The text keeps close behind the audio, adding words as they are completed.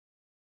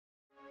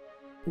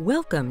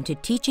Welcome to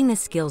Teaching the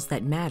Skills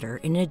That Matter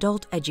in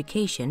Adult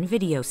Education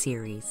video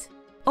series.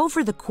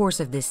 Over the course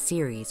of this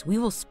series, we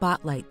will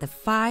spotlight the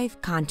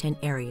 5 content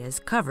areas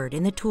covered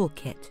in the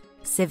toolkit: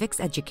 civics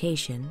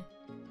education,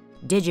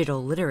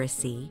 digital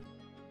literacy,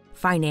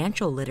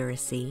 financial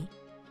literacy,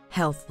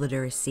 health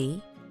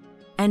literacy,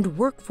 and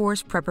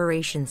workforce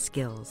preparation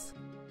skills.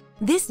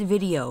 This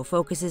video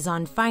focuses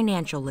on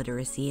financial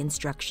literacy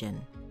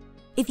instruction.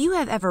 If you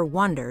have ever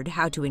wondered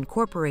how to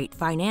incorporate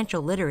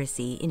financial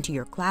literacy into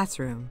your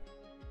classroom,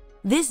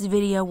 this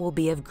video will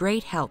be of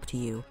great help to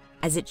you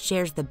as it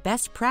shares the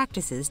best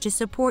practices to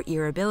support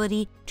your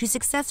ability to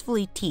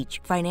successfully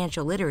teach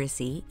financial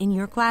literacy in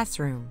your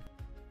classroom.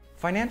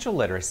 Financial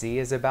literacy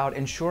is about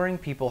ensuring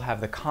people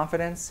have the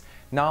confidence,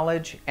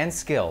 knowledge, and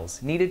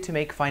skills needed to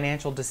make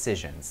financial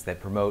decisions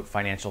that promote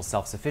financial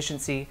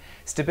self-sufficiency,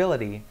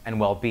 stability, and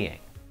well-being.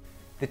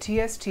 The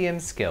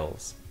TSTM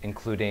skills,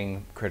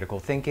 including critical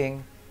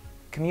thinking,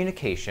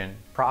 communication,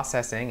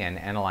 processing and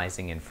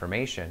analyzing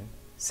information,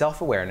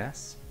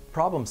 self-awareness,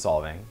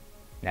 problem-solving,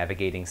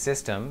 navigating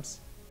systems,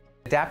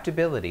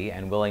 adaptability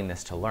and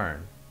willingness to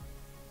learn,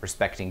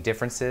 respecting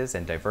differences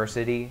and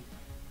diversity,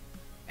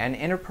 and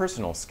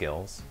interpersonal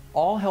skills,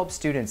 all help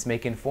students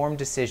make informed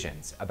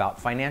decisions about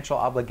financial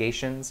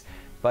obligations,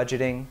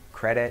 budgeting,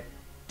 credit,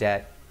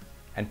 debt,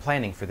 and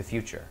planning for the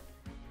future.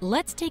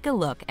 Let's take a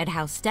look at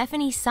how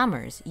Stephanie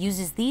Sommers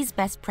uses these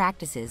best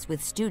practices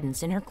with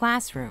students in her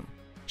classroom.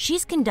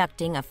 She's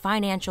conducting a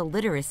financial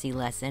literacy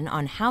lesson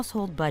on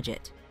household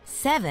budget.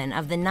 7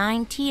 of the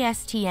 9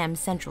 TSTM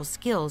central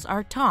skills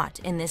are taught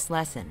in this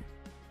lesson.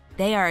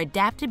 They are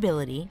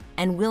adaptability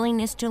and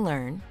willingness to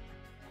learn,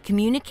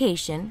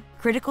 communication,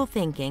 critical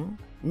thinking,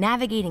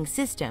 navigating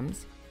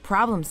systems,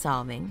 problem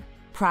solving,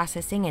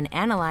 processing and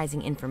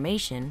analyzing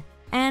information,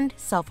 and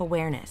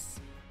self-awareness.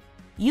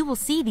 You will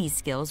see these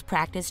skills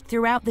practiced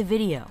throughout the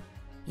video.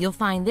 You'll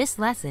find this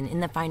lesson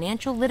in the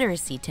Financial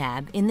Literacy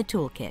tab in the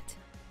toolkit.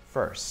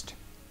 First,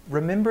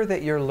 remember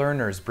that your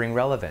learners bring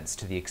relevance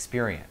to the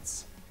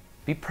experience.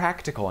 Be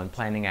practical in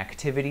planning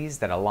activities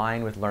that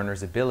align with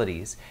learners'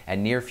 abilities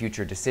and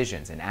near-future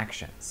decisions and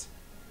actions.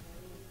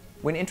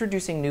 When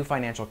introducing new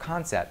financial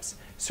concepts,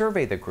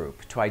 survey the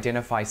group to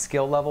identify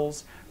skill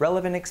levels,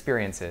 relevant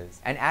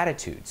experiences, and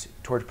attitudes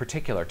toward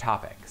particular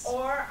topics.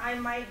 Or I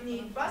might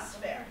need bus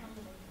fare.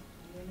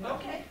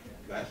 Okay.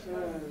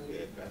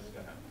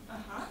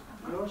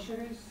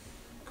 Groceries?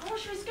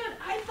 Groceries, good.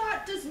 I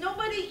thought, does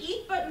nobody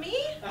eat but me?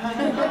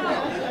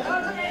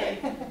 Okay.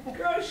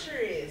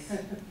 Groceries.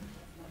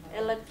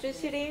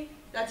 Electricity.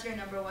 That's your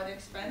number 1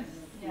 expense?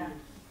 Yeah.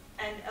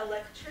 And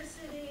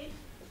electricity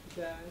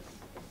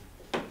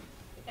Gas.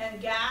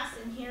 and gas,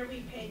 and here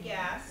we pay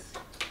gas.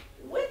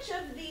 Which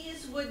of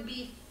these would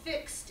be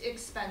fixed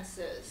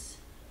expenses?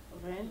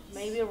 Rent.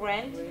 Maybe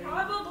rent.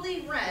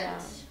 Probably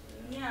rent.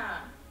 Yeah.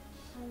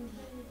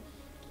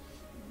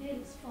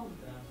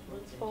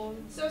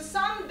 Phone. So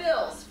some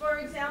bills, for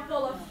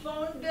example, a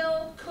phone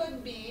bill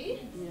could be,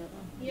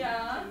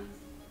 yeah.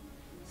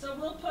 So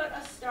we'll put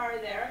a star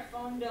there, a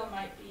phone bill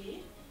might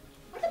be.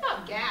 What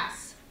about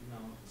gas?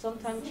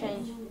 Sometimes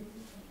change.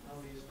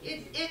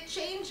 It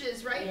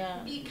changes, right?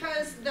 Yeah.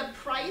 Because the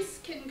price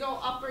can go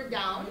up or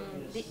down.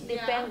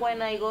 Depend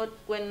when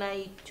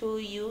I to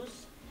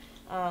use.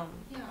 Yeah.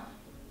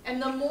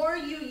 And the more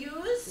you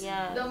use,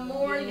 Yeah, the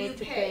more you need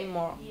to pay. pay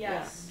more.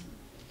 Yes.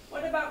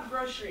 What about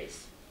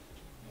groceries?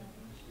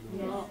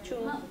 No.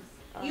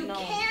 You No.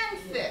 can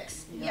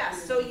fix,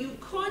 yes, so you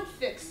could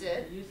fix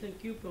it. Using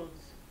coupons.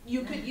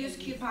 You could use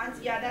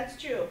coupons, yeah,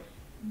 that's true.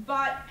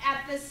 But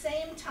at the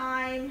same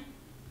time,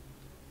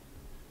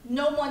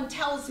 no one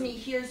tells me,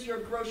 here's your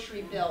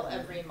grocery bill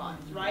every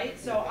month, right?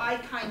 So I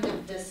kind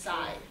of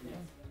decide.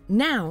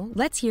 Now,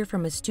 let's hear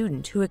from a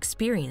student who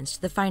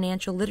experienced the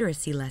financial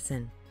literacy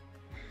lesson.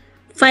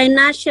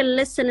 Financial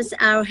lessons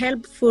are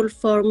helpful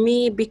for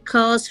me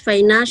because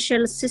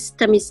financial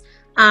systems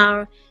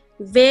are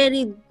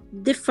very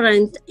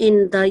different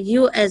in the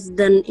US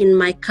than in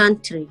my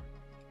country.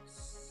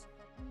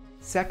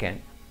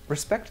 Second,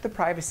 respect the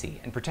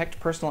privacy and protect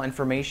personal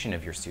information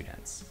of your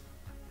students.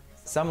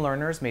 Some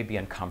learners may be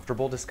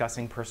uncomfortable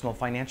discussing personal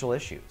financial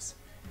issues.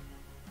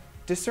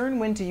 Discern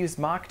when to use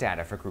mock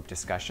data for group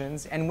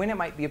discussions and when it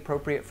might be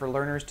appropriate for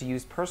learners to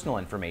use personal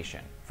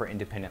information for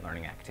independent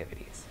learning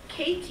activities.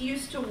 Kate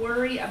used to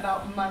worry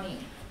about money.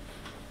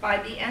 By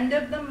the end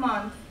of the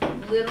month,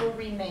 little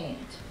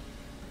remained.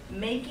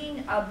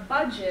 Making a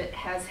budget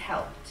has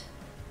helped.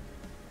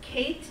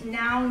 Kate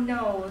now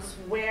knows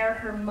where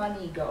her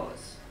money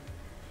goes.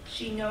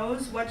 She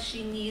knows what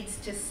she needs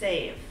to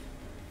save.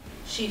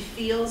 She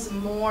feels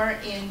more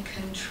in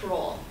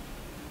control.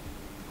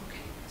 Okay.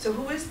 So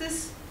who is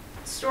this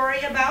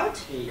story about?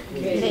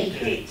 Kate.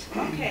 Kate.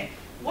 Okay.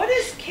 What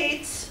is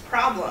Kate's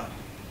problem?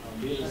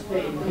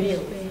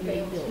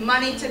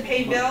 Money to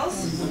pay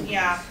bills?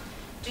 Yeah.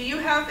 Do you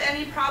have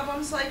any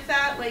problems like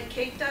that, like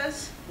Kate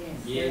does?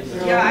 Yes.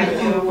 Yeah, I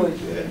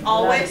do.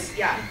 Always?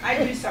 Yeah,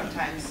 I do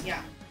sometimes,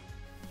 yeah.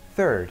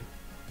 Third,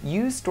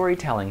 use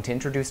storytelling to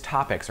introduce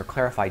topics or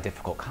clarify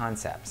difficult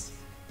concepts.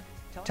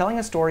 Telling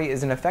a story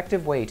is an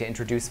effective way to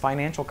introduce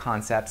financial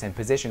concepts and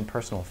position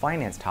personal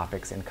finance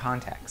topics in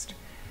context.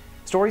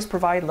 Stories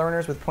provide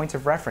learners with points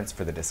of reference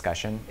for the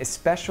discussion,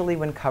 especially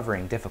when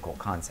covering difficult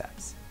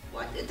concepts.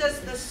 What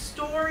does the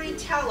story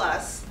tell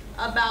us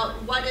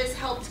about what has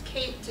helped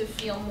Kate to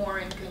feel more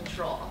in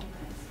control?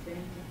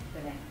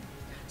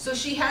 So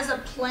she has a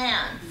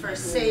plan for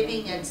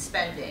saving and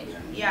spending.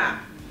 Yeah.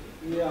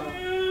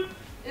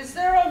 Is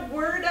there a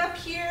word up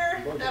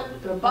here?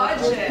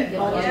 Budget.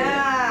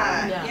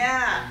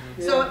 Yeah.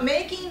 So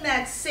making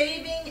that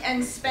saving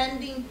and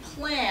spending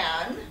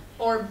plan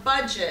or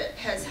budget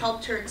has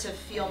helped her to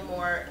feel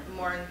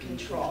more in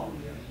control.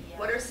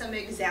 What are some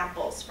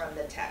examples from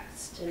the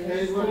text?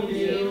 Cable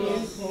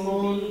bills,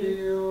 phone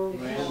bills,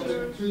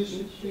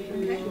 electricity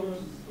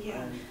bills.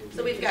 Yeah.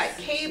 So we've got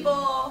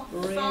cable,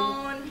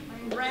 phone,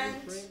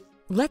 rent.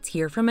 Let's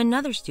hear from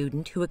another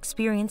student who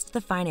experienced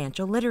the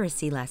financial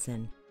literacy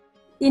lesson.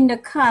 In the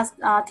class,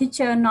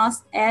 teacher not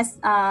ask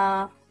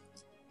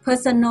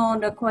personal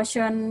the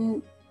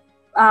question.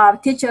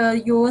 Teacher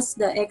use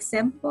the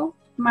example.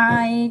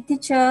 My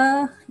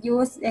teacher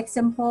use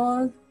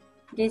example.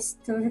 This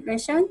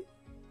lesson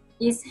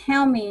is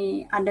help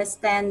me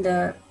understand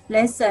the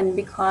lesson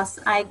because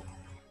I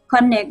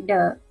connect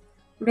the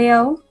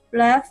real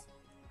life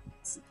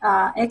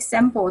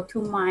example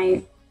to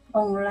my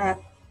own life.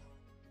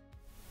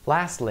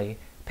 Lastly,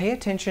 pay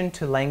attention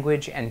to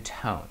language and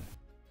tone.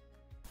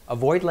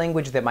 Avoid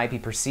language that might be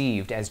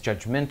perceived as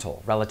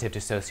judgmental relative to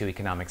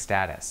socioeconomic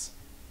status.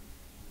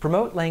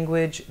 Promote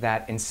language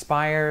that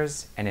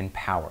inspires and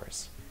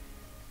empowers.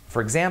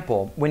 For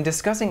example, when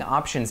discussing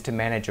options to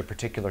manage a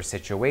particular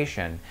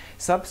situation,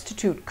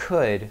 substitute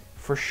could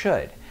for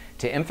should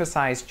to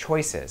emphasize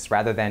choices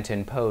rather than to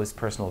impose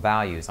personal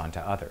values onto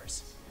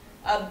others.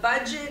 A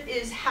budget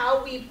is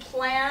how we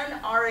plan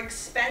our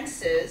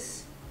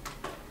expenses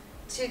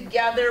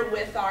together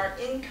with our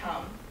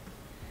income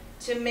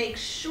to make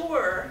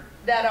sure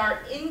that our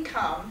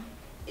income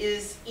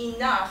is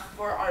enough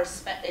for our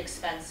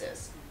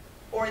expenses,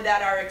 or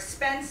that our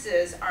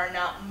expenses are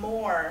not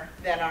more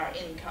than our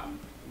income.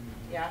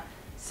 Yeah?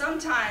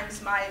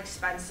 Sometimes my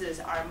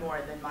expenses are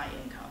more than my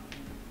income.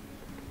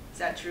 Is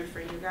that true for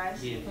you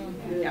guys?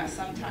 Yeah,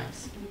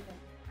 sometimes.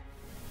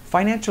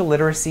 Financial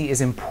literacy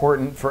is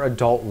important for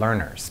adult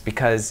learners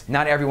because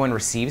not everyone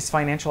receives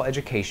financial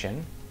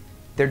education,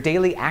 their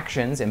daily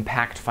actions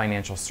impact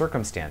financial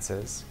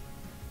circumstances,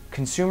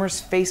 consumers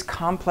face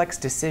complex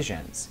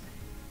decisions,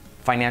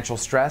 financial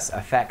stress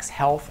affects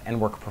health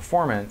and work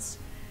performance,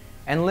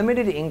 and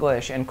limited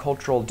English and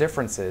cultural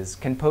differences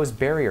can pose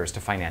barriers to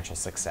financial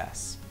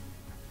success.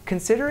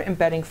 Consider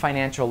embedding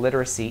financial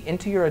literacy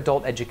into your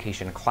adult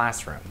education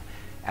classroom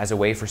as a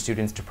way for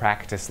students to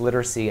practice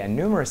literacy and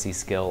numeracy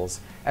skills,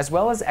 as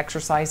well as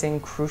exercising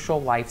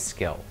crucial life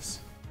skills.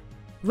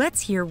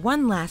 Let's hear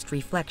one last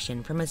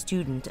reflection from a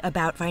student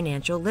about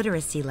financial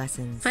literacy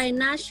lessons.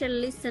 Financial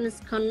lessons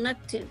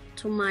connected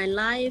to my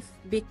life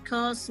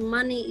because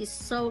money is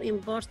so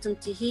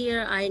important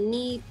here. I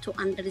need to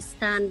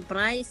understand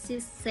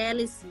prices,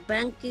 sales,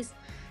 banks,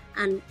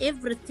 and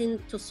everything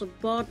to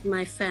support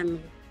my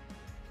family.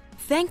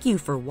 Thank you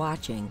for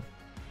watching.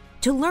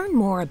 To learn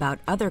more about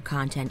other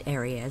content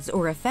areas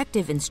or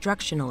effective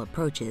instructional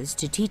approaches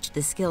to teach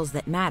the skills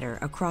that matter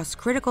across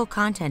critical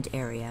content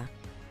area,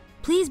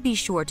 please be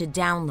sure to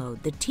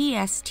download the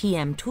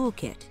TSTM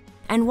Toolkit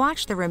and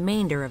watch the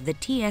remainder of the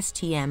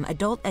TSTM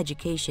Adult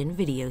Education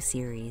video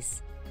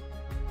series.